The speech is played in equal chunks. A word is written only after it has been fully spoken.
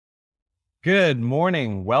Good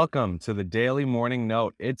morning. Welcome to the Daily Morning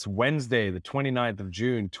Note. It's Wednesday, the 29th of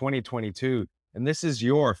June, 2022, and this is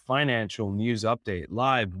your financial news update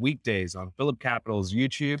live weekdays on Philip Capital's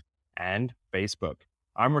YouTube and Facebook.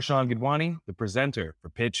 I'm Rashawn Gidwani, the presenter for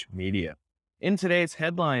Pitch Media. In today's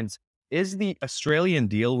headlines, is the Australian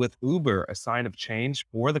deal with Uber a sign of change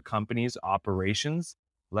for the company's operations?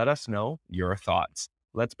 Let us know your thoughts.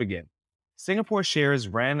 Let's begin. Singapore shares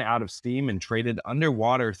ran out of steam and traded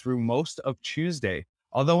underwater through most of Tuesday,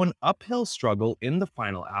 although an uphill struggle in the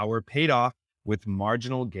final hour paid off with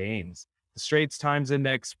marginal gains. The Straits Times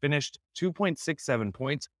Index finished 2.67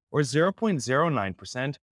 points, or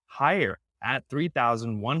 0.09%, higher at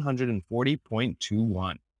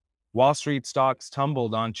 3,140.21. Wall Street stocks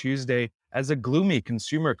tumbled on Tuesday as a gloomy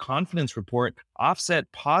consumer confidence report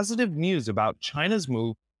offset positive news about China's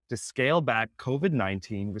move to scale back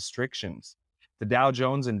COVID-19 restrictions. The Dow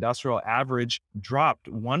Jones Industrial Average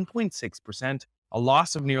dropped 1.6%, a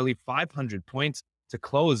loss of nearly 500 points to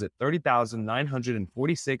close at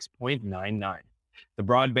 30,946.99. The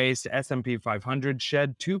broad-based S&P 500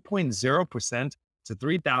 shed 2.0% to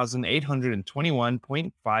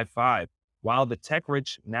 3,821.55, while the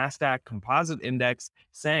tech-rich Nasdaq Composite Index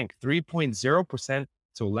sank 3.0%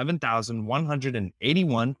 to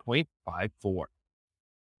 11,181.54.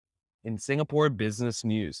 In Singapore business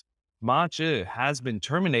news, Ma Zhi has been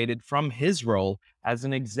terminated from his role as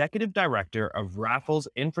an executive director of Raffles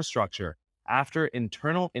Infrastructure after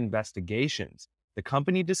internal investigations, the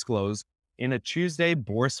company disclosed in a Tuesday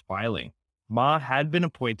bourse filing. Ma had been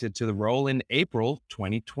appointed to the role in April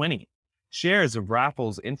 2020. Shares of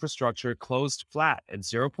Raffles Infrastructure closed flat at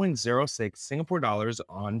 0.06 Singapore dollars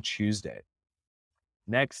on Tuesday.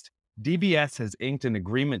 Next, DBS has inked an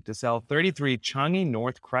agreement to sell 33 Changi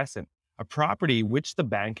North Crescent, a property which the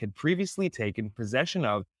bank had previously taken possession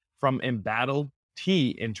of from Embattled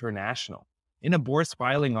T International. In a bourse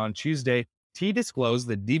filing on Tuesday, T disclosed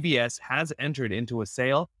that DBS has entered into a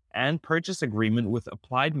sale and purchase agreement with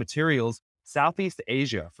Applied Materials Southeast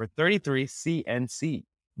Asia for 33 CNC,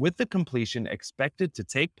 with the completion expected to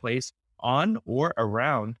take place on or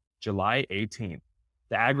around July 18th.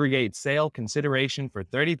 The aggregate sale consideration for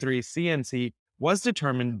 33 CNC was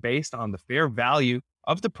determined based on the fair value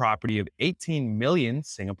of the property of 18 million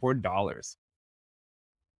Singapore dollars.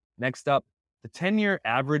 Next up, the 10-year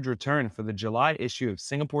average return for the July issue of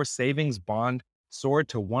Singapore Savings Bond soared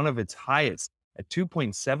to one of its highest at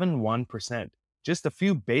 2.71%, just a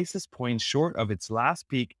few basis points short of its last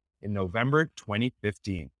peak in November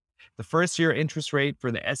 2015. The first-year interest rate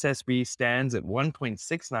for the SSB stands at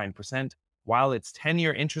 1.69%, while its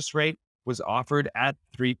 10-year interest rate was offered at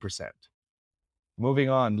 3%. Moving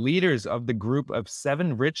on, leaders of the group of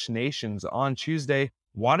 7 rich nations on Tuesday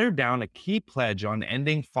watered down a key pledge on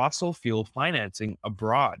ending fossil fuel financing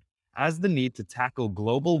abroad, as the need to tackle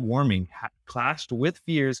global warming clashed with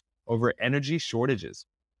fears over energy shortages.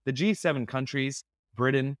 The G7 countries,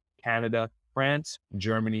 Britain, Canada, France,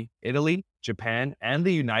 Germany, Italy, Japan, and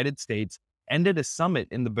the United States, ended a summit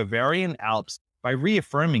in the Bavarian Alps by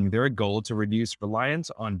reaffirming their goal to reduce reliance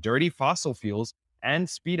on dirty fossil fuels and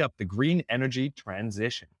speed up the green energy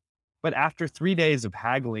transition. But after 3 days of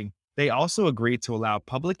haggling, they also agreed to allow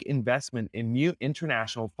public investment in new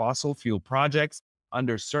international fossil fuel projects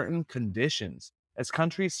under certain conditions, as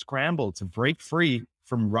countries scramble to break free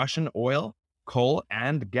from Russian oil, coal,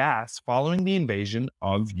 and gas following the invasion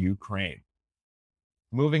of Ukraine.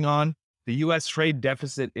 Moving on, the U.S. trade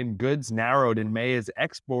deficit in goods narrowed in May as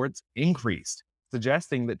exports increased,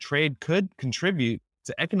 suggesting that trade could contribute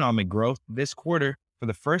to economic growth this quarter for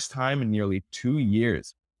the first time in nearly 2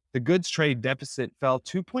 years. The goods trade deficit fell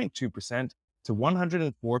 2.2% to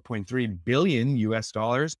 104.3 billion US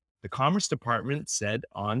dollars, the Commerce Department said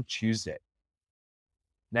on Tuesday.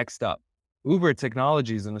 Next up, Uber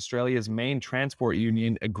Technologies and Australia's main transport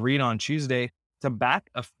union agreed on Tuesday to back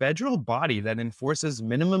a federal body that enforces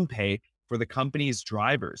minimum pay for the company's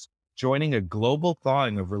drivers, joining a global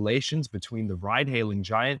thawing of relations between the ride-hailing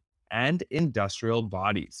giant and industrial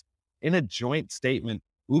bodies. In a joint statement,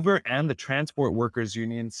 Uber and the Transport Workers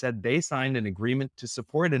Union said they signed an agreement to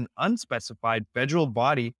support an unspecified federal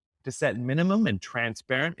body to set minimum and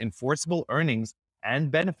transparent enforceable earnings and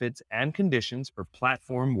benefits and conditions for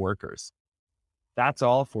platform workers. That's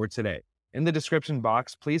all for today. In the description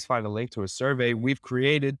box, please find a link to a survey we've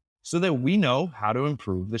created so that we know how to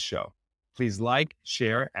improve the show. Please like,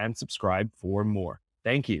 share, and subscribe for more.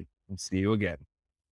 Thank you, and see you again.